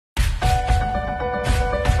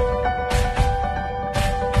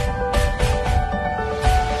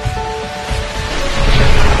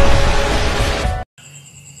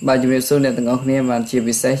Bàជំរាបសួរអ្នកទាំងអស់គ្នាបានជា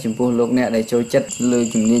ពិសេសចំពោះលោកអ្នកដែលចូលចិត្តលើ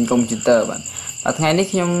ជំនាញកុំព្យូទ័របាទថ្ងៃនេះ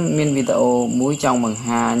ខ្ញុំមានវីដេអូមួយចង់បង្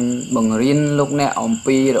ហាញបង្រៀនលោកអ្នកអំ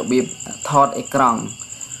ពីរបៀបថតអេក្រង់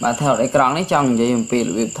បាទថតអេក្រង់នេះចង់និយាយអំពីរ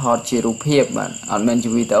បៀបថតជារូបភាពបាទអត់មែនជា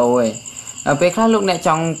វីដេអូទេពេលខ្លះលោកអ្នកច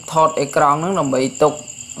ង់ថតអេក្រង់ហ្នឹងដើម្បីទុក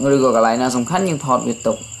ឬក៏កន្លែងណាសំខាន់យើងថតវា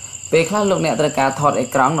ទុកពេលខ្លះលោកអ្នកត្រូវការថតអេ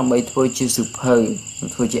ក្រង់ដើម្បីធ្វើជាសៀវភៅ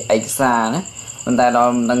ធ្វើជាឯកសារណាប៉ុន្តែដ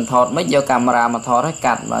ល់មិនដឹងថតមិនយកកាមេរ៉ាមកថតឲ្យ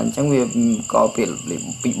កាត់បាទអញ្ចឹងវាក៏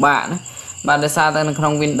ពិបាកណាបាទដោយសារតែនៅក្នុ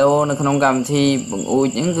ង Windows នៅក្នុងកម្មវិធីបង្អួច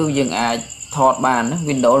ហ្នឹងគឺយើងអាចថតបានណា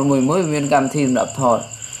Windows មួយមានកម្មវិធីសម្រាប់ថត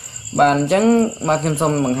បាទអញ្ចឹងបាទខ្ញុំសូ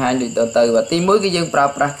មបង្ហាញដូចទៅបាទទី1គឺយើងប្រើ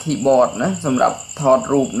ប្រាស់ keyboard ណាសម្រាប់ថត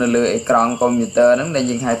រូបនៅលើអេក្រង់កុំព្យូទ័រហ្នឹងដែល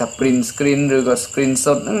យើងហៅថា print screen ឬក៏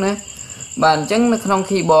screenshot ហ្នឹងណាបាទអញ្ចឹងនៅក្នុង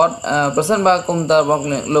keyboard ប្រសិនបើកុំព្យូទ័ររបស់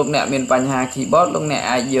លោកអ្នកមានបញ្ហា keyboard លោកអ្នក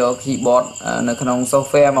អាចយក keyboard នៅក្នុង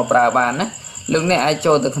software មកប្រើបានណាលោកអ្នកអាច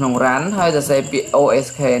ចូលទៅក្នុង run ហើយទៅសេពាក្យ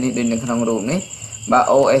OSK នេះដូចនៅក្នុងរូបនេះបាទ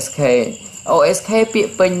OSK ពាក្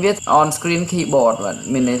យពេញវា on screen keyboard បាទ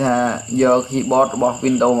មានន័យថាយក keyboard របស់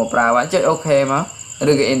Windows មកប្រើបាទចុច OK មក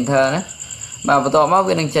ឬក៏ Enter ណាបាទបន្ទាប់មក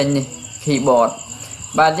វានឹងចេញនេះ keyboard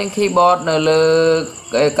បាទអញ្ចឹង keyboard នៅលើ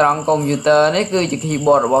អេក្រង់កុំព្យូទ័រនេះគឺជា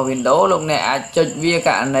keyboard របស់ Windows លោកអ្នកអាចចុចវាក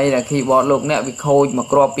រណីដែល keyboard លោកអ្នកវាខូចមួយ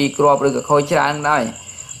គ្រាប់ពីរគ្រាប់ឬក៏ខូចច្រើនដែរ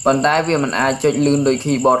ប៉ុន្តែវាមិនអាចចុចលឿនដូច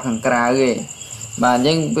keyboard ខាងក្រៅទេបាទអញ្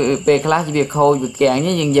ចឹងពេលខ្លះវាខូចវាកាំង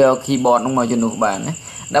យើងយក keyboard នោះមកជំនួសបានណា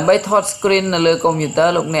ដើម្បីថត screen នៅលើកុំព្យូទ័រ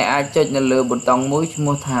លោកអ្នកអាចចុចនៅលើប៊ូតុងមួយឈ្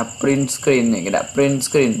មោះថា print screen នេះគេដាក់ print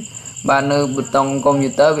screen បាទនៅប៊ូតុងកុំព្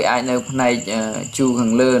យូទ័រវាអាចនៅផ្នែកជូរខា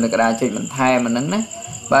ងលើនៅក្តារចុចបន្ថែមហ្នឹងណា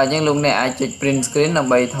បាទអញ្ចឹងលោកអ្នកអាចចុច print screen ដើ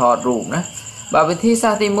ម្បីថតរូបណាបាទវិធីសា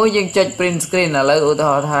ស្ត្រទី1យើងចុច print screen ឥឡូវឧទាហ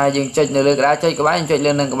រណ៍ថាយើងចុចនៅលើក្តារចុចក្បាលយើងចុច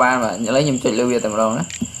លើនឹងក្បាលបាទឥឡូវខ្ញុំចុចលើវាតែម្ដងណា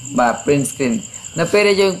បាទ print screen នៅពេល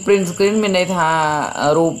ដែលយើង print screen មានន័យថា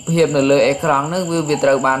រូបភាពនៅលើអេក្រង់ហ្នឹងវាត្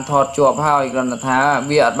រូវបានថតជាប់ហើយគ្រាន់តែថា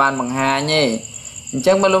វាអត់បានបង្ហាញទេអញ្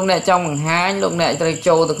ចឹងបើលោកអ្នកចង់បង្ហាញលោកអ្នកត្រូវ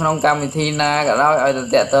ចូលទៅក្នុងកម្មវិធីណាក៏ដោយឲ្យទៅ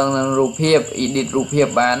តាក់ទងនឹងរូបភាព edit រូបភាព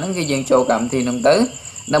បានហ្នឹងគឺយើងចូលកម្មវិធីហ្នឹងទៅ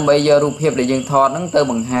ដើម្បីយករូបភាពដែលយើងថតហ្នឹងទៅ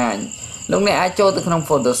បង្ហាញលោកអ្នកអាចចូលទៅក្នុង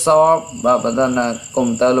Photoshop បើបើតើកុំ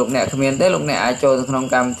ព្យូទ័រលោកអ្នកគ្មានទេលោកអ្នកអាចចូលទៅក្នុង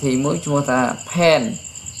កម្មវិធីមួយឈ្មោះថា Pen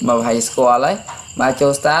បើឲ្យស្គាល់ហើយបាទចូ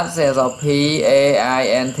ល Start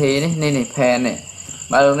PAINT នេះ Pen នេះ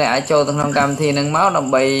បាទលោកអ្នកអាចចូលទៅក្នុងកម្មវិធីហ្នឹងមកដើ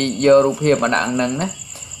ម្បីយករូបភាពមកដាក់ហ្នឹងណា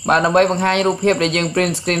បាទដើម្បីបង្ហាញរូបភាពដែលយើង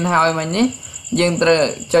print screen ហើយមិញនេះយើងត្រូវ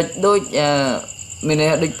ចុចដូចមានន័យ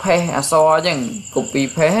ដូច paste អក្សរអញ្ចឹង copy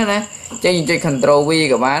paste ណាចេញចុច Ctrl V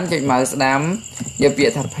ក៏បានចុច mouse ស្ដាំយកពាក្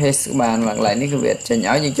យថា paste ក៏បានបាទកន្លែងនេះគឺវាចេញ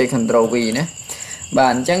ឲ្យយើងចុច Ctrl V ណាបា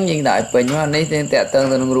ទអញ្ចឹងយើងដាក់ឲ្យពេញមកនេះតាក់ទង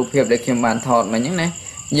ទៅនឹងរូបភាពដែលខ្ញុំបានថតមិញហ្នឹងណា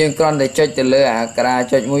យើងគ្រាន់តែចុចទៅលើអាក្រា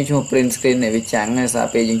ចុចមួយឈ្មោះ print screen នេះវាចាំងហើយសារ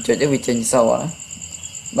ពេលយើងចុចទៅវាចេញសណា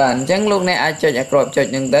បាទអញ្ចឹងលោកអ្នកអាចចុចអាក្របចុច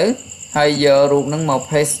ហ្នឹងទៅហើយយករូបហ្នឹងមក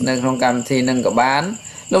paste នៅក្នុងកម្មវិធីហ្នឹងក៏បាន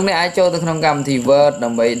លោកអ្នកអាចចូលទៅក្នុងកម្មវិធី Word ដើ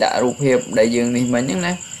ម្បីដាក់រូបភាពដែលយើងនេះមិញហ្នឹង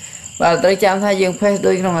ណាបាទត្រូវចាំថាយើង paste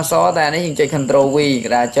ដូចក្នុងអក្សរតែនេះយើងចុច Ctrl V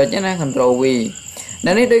ក្តារចុចណា Ctrl V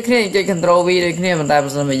នៅនេះដូចគ្នាយើងចុច Ctrl V ដូចគ្នាប៉ុន្តែបើ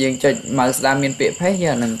សិនបើយើងចុច mouse ស្ដាំមានពាក្យ paste យ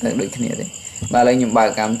កហ្នឹងទៅដូចគ្នាទេបាទឥឡូវខ្ញុំបើក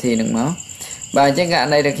កម្មវិធីហ្នឹងមកបាទអញ្ចឹងករ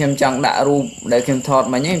ណីដែលខ្ញុំចង់ដាក់រូបដែលខ្ញុំថត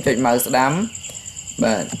មិញខ្ញុំចុច mouse ស្ដាំ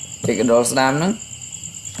បាទចុច Ctrl ស្ដាំហ្នឹង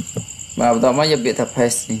បាទបន្ទាប់មកយកពាក្យថា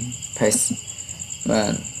paste នេះ paste បា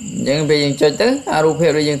ទអញ្ចឹងពេលយើងចុចទៅអារូបភាព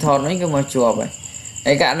ដែលយើងថតនេះគឺមកជាប់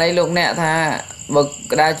ហើយករណីលោកអ្នកថាបើ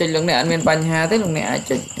ក្តារចុចលោកអ្នកអត់មានបញ្ហាទេលោកអ្នកអាច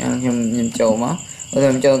ចុចខ្ញុំចូលមកបើខ្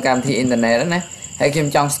ញុំចូលកម្មវិធីអ៊ីនធឺណិតណាហើយខ្ញុំ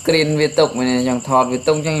ចង់ screen វាទុកមិនចង់ថតវា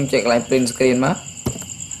ទុកអញ្ចឹងខ្ញុំចុចកន្លែង print screen មក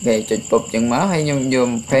គេចុចពុបអញ្ចឹងមកហើយខ្ញុំយក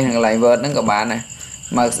paste នៅកន្លែង Word ហ្នឹងក៏បានដែរ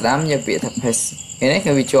មកស្ដាំយកពាក្យថា paste ឃើញទេ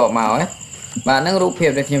គឺវាជាប់មកហើយបាទហ្នឹងរូបភាព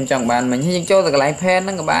ដែលខ្ញុំចង់បានមិញហើយយើងចូលទៅកន្លែង pen ហ្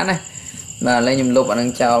នឹងក៏បានដែរបាទឥឡូវខ្ញុំលុបអាហ្នឹង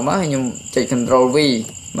ចោលមកហើយខ្ញុំចុច Ctrl V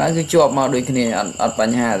បាទគឺជាប់មកដូចគ្នាអត់ប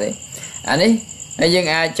ញ្ហាទេអានេះហើយយើង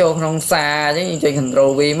អាចចូលក្នុងសារអញ្ចឹងយើងចុ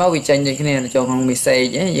ច Ctrl V មកវាចេញដូចគ្នាចូលក្នុង message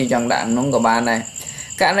យើងចង់ដាក់ក្នុងក៏បានដែរ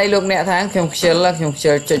ករណីលោកអ្នកថាខ្ញុំខ្ជិល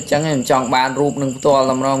ចុចអញ្ចឹងខ្ញុំចង់បានរូបនឹងផ្ទាល់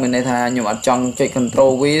តែម្ដងមានន័យថាខ្ញុំអត់ចង់ចុច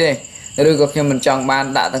Ctrl V ទេឬក៏ខ្ញុំមិនចង់បាន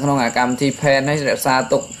ដាក់ទៅក្នុងអាកម្មវិធី pen ហើយរក្សា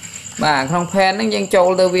ទុកបាទក្នុង pen ហ្នឹងយើងចូល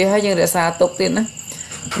ទៅវាហើយយើងរក្សាទុកទៀតណា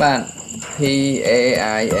បាទ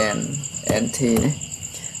PAINT នេះ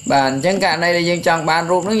បាទអញ្ចឹងករណីដែលយើងចង់បាន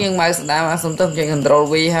រូបហ្នឹងយើងមកស្ដាំសុំទៅចុច Ctrl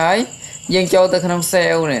V ហើយយើងចូលទៅក្នុង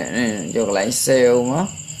save នេះយកកន្លែង save មក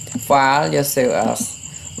file យក save as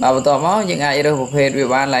បាទបន្ទាប់មកយើងអាចរើសប្រភេទវា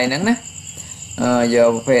បានឡើយហ្នឹងណាយក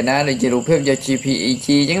ប្រភេទណាដូចជារូបភាពយក JPEG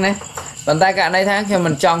អញ្ចឹងណាប៉ុន្តែករណីថាខ្ញុំ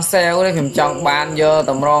មិនចង់ save ទេខ្ញុំចង់បានយក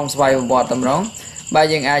តម្រងស្វ័យប្រវត្តិតម្រងបាទ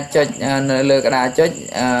យើងអាចចុចនៅលើក្តារចុច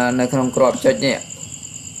នៅក្នុងគ្រាប់ចុចនេះ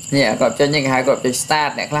nè cọp cho những hai cọp cho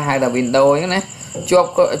start này là hai là Windows nhé chụp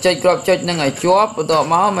chơi cọp cho những người chụp tụi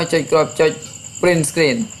máu mà chơi cọp cho print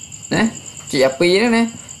screen nè chỉ API đó nè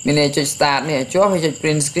mình này chơi start này chụp hay chơi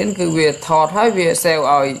print screen cứ việc thọt hết việc sale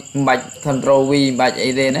oi bạch control V bạch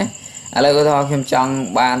ấy đây nè à lấy cái thọ thêm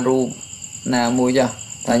trong bàn ru là mùi chưa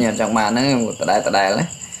ta nhận trong bàn nó tại đấy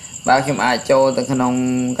ba khi ai cho từ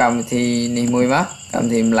không cầm thì ni mùi má cầm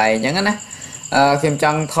thì lại chẳng á phim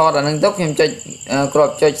trong thọ là nâng tốc phim cho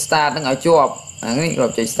crop cho start nó ở chụp cái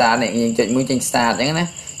crop cho start này nhìn chơi mũi trên start chẳng á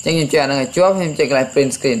chẳng nhìn chuyện nó ở chụp phim chơi lại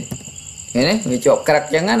print screen cái đấy vì chụp cắt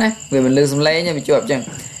chẳng á vì mình lưu lấy nha vì chụp chẳng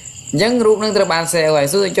những rút nó từ bàn sale này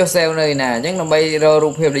xuống cho sale nơi nè những là bây giờ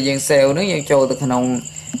rút phim để dừng sale nếu như cho từ không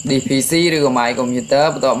DPC rồi máy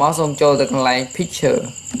computer bắt đầu máu xong cho từ lại picture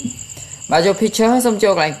và cho picture xong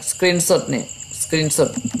cho lại screenshot này screenshot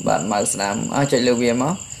bạn mở làm chạy lưu viêm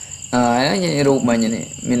á nó như rụp mà như này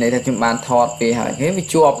mình lấy theo chúng bạn thọt về hỏi cái vì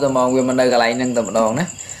chụp rồi mà quyền mình đây cái lại nâng tập đòn đấy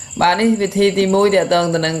bạn ấy vì thi thì mũi để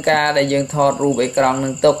tân từ nâng ca để dừng thọt rụp với con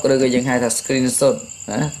nâng tục rồi cái dừng hai thật screenshot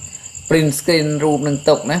print screen rụp nâng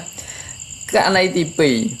tục đấy cả này thì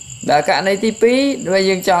pì và cả này thì pì và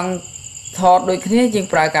dừng chọn thọt đôi khi dừng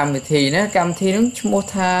pra cầm thì nó cầm thì nó mua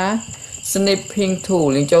tha snipping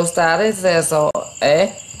tool liên châu star đấy sẽ so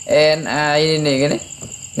n i này cái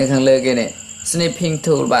này thằng lơ cái này snipping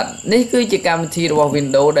tool bạnនេះគឺជាកម្មវិធីរបស់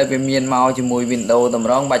Windows ដែលវាមានមកជាមួយ Windows តម្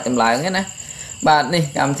រងបាច់តម្លើងណាបាទនេះ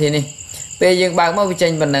កម្មវិធីនេះពេលយើងបើកមកវាចេ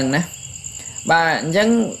ញប៉ុណ្ណឹងណាបាទអញ្ចឹង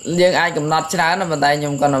យើងអាចកំណត់ច្រើនណាស់ប៉ុន្តែខ្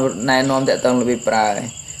ញុំក៏ណែនាំតាក់ទងរបៀបប្រើ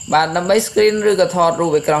បាទដើម្បី screen ឬក៏ថតរូ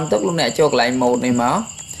បអេក្រង់ទុកលោកអ្នកចូលកន្លែង mode នេះមក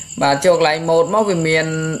បាទចូលកន្លែង mode មកវាមាន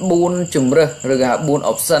4ជម្រើសឬក៏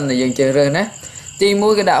4 option ដែលយើងជ្រើសរើសណាទី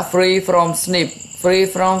1គេដាក់ free from snip free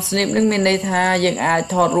from snip នឹងមានន័យថាយើងអាច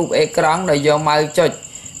ថតរូបអេក្រង់ដោយយកម៉ៅចុច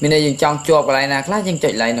មានន័យយើងចង់ជាប់កន្លែងណាខ្លះយើងចុ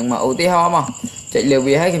ចកន្លែងហ្នឹងមកឧទាហរណ៍មកចុចលើ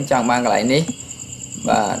វាហើយខ្ញុំចង់បានកន្លែងនេះ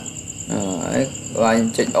បាទបាទខ្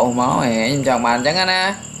ញុំចុចអូសមកខ្ញុំចង់បានអញ្ចឹងណា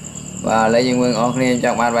បាទឥឡូវយើងមើលអស់គ្នាច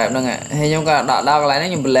ង់បានបែបហ្នឹងហើយខ្ញុំក៏ដាក់ដល់កន្លែងហ្នឹ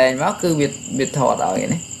ងខ្ញុំបន្លែងមកគឺវាថតឲ្យ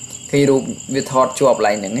នេះឃើញរូបវាថតជាប់កន្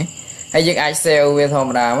លែងហ្នឹងហើយយើងអាច save វាធម្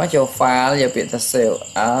មតាមកចូល file យកពាក្យថា save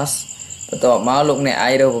as បន្ទាប់មកលោកអ្នកអា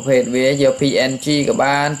ចរើសប្រភេទវាយក PNG ក៏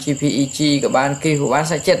បាន JPEG ក៏បាន GIF ក៏បាន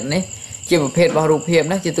សាច់ចិត្តនេះជាប្រភេទរបស់រូបភាព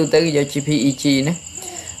ណាជាទូទៅយក JPEG ណា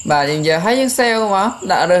បាទយើងយកហើយយើង save មក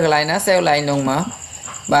ដាក់រើសកន្លែងណា save កន្លែងនោះមក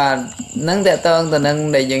បាទនឹងតើតើទៅនឹង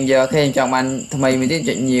ដែលយើងយកឃើញចង់បានថ្មីមួយទៀត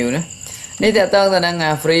ចុច new ណានេះតើតើទៅនឹង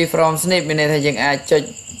free from snip មានន័យថាយើងអាចចុច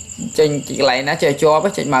ចេញកន្លែងណាចុចជាប់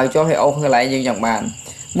ចុចមកជាប់ឲ្យអូសកន្លែងយើងចង់បាន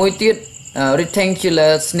មួយទៀត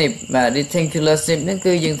rectangular snip បាទ rectangular snip ហ្នឹង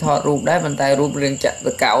គឺយើងថតរូបដែរប៉ុន្តែរូបរាងច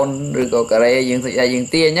តុកោណឬក៏ការ៉េយើងស្អីយើង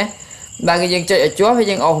ទាញណាបាទគឺយើងចុចឲ្យជាប់ហើយ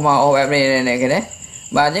យើងអូសមកអូសបែបនេះនេះគេណា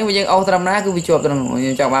បាទអញ្ចឹងយើងអូសត្រឹមណាគឺវាជាប់ត្រឹមខ្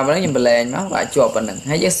ញុំចង់បានប៉ុណ្ណឹងខ្ញុំបន្លែងមកបាទជាប់ប៉ុណ្ណឹង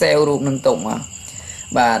ហើយយើង save រូបនឹងទុកមក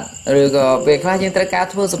បាទឬក៏ពេលខ្លះយើងត្រូវការ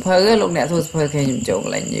ធ្វើសភៅលោកអ្នកធ្វើសភៅខ្ញុំចូលក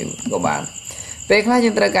ន្លែង new ក៏បានពេលខ្លះយើ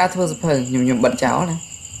ងត្រូវការធ្វើសភៅខ្ញុំបិទចោលណា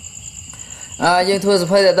យើងធ្វើស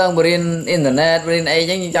ភៅទៅដល់បរិញ្ញាអ៊ីនធឺណិតបរិញ្ញាអី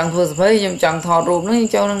ចឹងយើងចង់ធ្វើសភៅខ្ញុំចង់ថតរូបហ្នឹង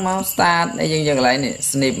ចូលហ្នឹងមក start ហើយយើងយកកន្លែងនេះ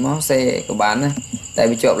snip មកសេក៏បានណាតែ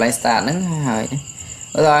វាជាប់កន្លែង start ហ្នឹងហើយ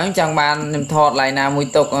បើដល់ខ្ញុំចង់បានខ្ញុំថតកន្លែងណាមួយ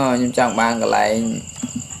ទុកខ្ញុំចង់បានកន្លែង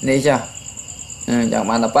នេះចុះចង់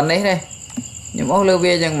បានតែប៉ុណ្្នេះទេខ្ញុំអស់លើ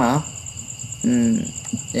វាចឹងមក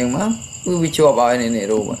ចឹងមកគឺវាជាប់ឲ្យនេះ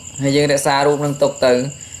រូបហើយយើងរក្សារូបហ្នឹងទុកទៅ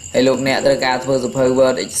ហើយលោកអ្នកត្រូវការធ្វើសភៅ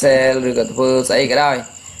Word Excel ឬក៏ធ្វើស្អីក៏ដោយ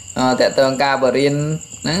តើតើការបរិញ្ញា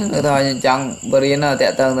ណាគឺថាយើងចង់បរិញ្ញាតើ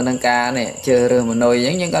តើទៅនឹងការនេះជឿរើសមណុយ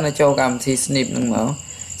អញ្ចឹងយើងគាត់ទៅចូលកម្មវិធី snip ហ្នឹងមក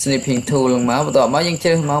snipping tool ហ្នឹងមកបន្ទាប់មកយើងជ្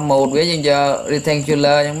រើសមក mode វាយើងយក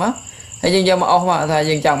rectangular អញ្ចឹងមកហើយយើងយកមកអស់មកថា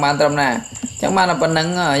យើងចង់បានត្រឹមណាចង់បានតែប៉ុណ្្នឹង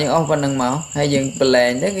យើងអស់ប៉ុណ្្នឹងមកហើយយើងបន្លែ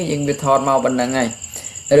ងទៅគឺយើងវាថតមកប៉ុណ្្នឹងហើយ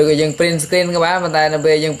ឬក៏យើង print screen ក៏បានប៉ុន្តែដល់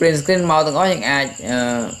ពេលយើង print screen មកទាំងអស់យើងអាច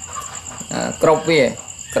គ្រប់វា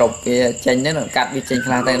ចេញទៅកាត់វាចេញ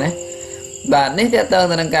ខ្លះទៅណាបាទនេះតើតើ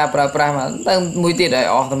ទៅនឹងការប្រើប្រាស់ទៅមួយទៀតឲ្យ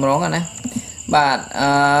អស់តម្រងណាបាទ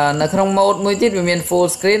នៅក្នុង mode មួយទៀតវាមាន full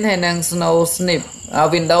screen ហើយនិង snow snip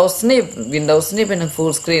Windows snip ហើយនិង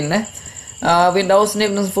full screen ណាWindows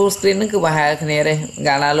snip និង full screen ហ្នឹងគឺប្រហែលគ្នាទេ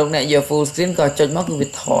កាលណាលោកអ្នកយក full screen ក៏ចុចមកគឺវា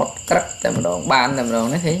ថតក្រឹកតែម្ដងបានតែម្ដង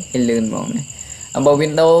នេះឃើញលឿនហ្មងនេះបើ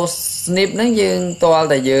Windows snip ហ្នឹងយើងតល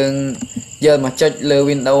តែយើងយកមកចុចលើ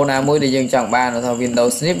Windows ណាមួយដែលយើងចង់បានថា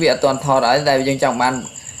Windows snip វាអត់ទាន់ថតឲ្យតែយើងចង់បាន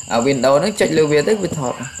Windows ហ្នឹងចុចលើវាទៅវាថ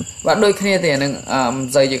តបាទដូចគ្នាទេហ្នឹងមិន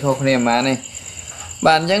សូវជាខុសគ្នាហ្មងនេះ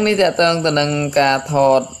បាទអញ្ចឹងនេះតើតើទៅនឹងការថ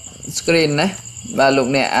ត screen ណាបាទលោក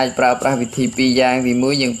អ្នកអាចប្រើប្រាស់វិធី2យ៉ាងទី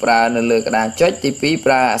1យើងប្រើនៅលើក្តារចុចទី2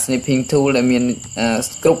ប្រើ snipping tool ដែលមាន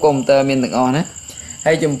គ្រប់កុំព្យូទ័រមានទាំងអស់ណា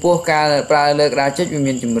ហើយចំពោះការប្រើលើក្តារចុចវា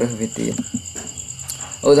មានជម្រើសវាទៀត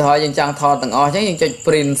ឧទាហរណ៍យើងចង់ថតទាំងអស់អញ្ចឹងយើងចុច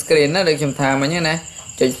print screen ណាដូចខ្ញុំថាមិញណា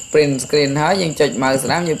ចុច print screen ហើយយើងចុច mouse ស្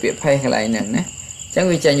ដាំយើងពាក្យ paste កន្លែងហ្នឹងណាអញ្ចឹង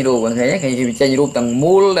វាចេញរូបឃើញទេឃើញវាចេញរូបទាំង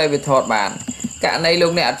មូលដែលវាថតបានករណីលោ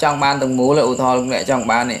កអ្នកអត់ចង់បានទាំងមូលឧទាហរណ៍លោកអ្នកចង់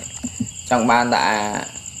បាននេះចង់បានតែ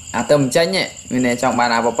អាទៅមិនចេញមានតែចង់បាន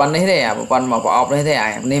អាប្រព័ន្ធនេះទេអាប្រព័ន្ធមកប្រអប់នេះទេអា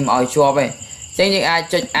នេះមកឲ្យជាប់ទេអញ្ចឹងយើងអាច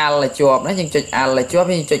ចុច alt ឲ្យជាប់ណាយើងចុច alt ឲ្យជាប់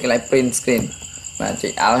យើងចុចកន្លែង print screen បាទចុ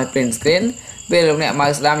ច alt ឲ្យ print screen ពេលលោកអ្នក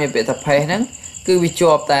mouse ស្ដាំយើងពាក្យថា paste ហ្នឹងគឺវា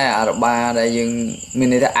ជាប់តែអារបាដែលយើងមាន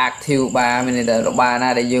ន័យថា active bar មានន័យថារបាណា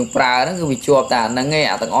ដែលយើងប្រើហ្នឹងគឺវាជាប់តែអាហ្នឹងឯង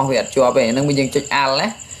អាទាំងអស់វាអត់ជាប់ទេហ្នឹងវាយើងចុច alt ណា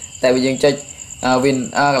តែវាយើងចុច win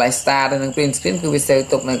កន្លែង start ទៅនឹង print screen គឺវា save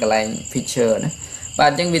ទុកនៅកន្លែង feature ណាបា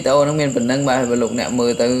ទអញ្ចឹងវីដេអូហ្នឹងមានប៉ុណ្្នឹងបាទបើលោកអ្នកមើ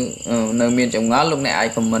លទៅនៅមានចម្ងល់លោកអ្នកអាច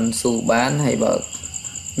comment ស៊ូបានហើយបើ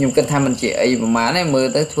ខ្ញុំគិតថាมันជាអីប្រហែលទេមើល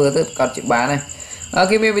ទៅធ្វើទៅកត់ជាបានដែរ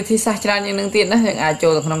គេមានវិធីសាស្ត្រច្រើនយ៉ាងនឹងទៀតណាយើងអាចចូ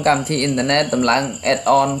លទៅក្នុងកម្មវិធីអ៊ីនធឺណិតតម្លើង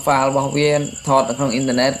add-on file របស់វាថតទៅក្នុងអ៊ីន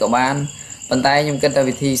ធឺណិតក៏បានប៉ុន្តែខ្ញុំគិតថា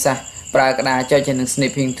វិធីសាស្ត្រប្រើក្តារចុចហើយនឹង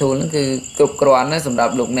snipping tool ហ្នឹងគឺគ្រប់គ្រាន់ណាស់សម្រា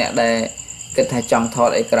ប់លោកអ្នកដែលគិតថាចង់ថត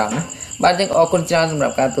អេក្រង់ណាបាទយើងអរគុណច្រើនសម្រា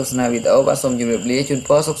ប់ការទស្សនាវីដេអូបាទសូមជម្រាបលាជូនព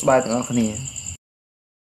រសុខសប្បាយទាំងអស់គ្នា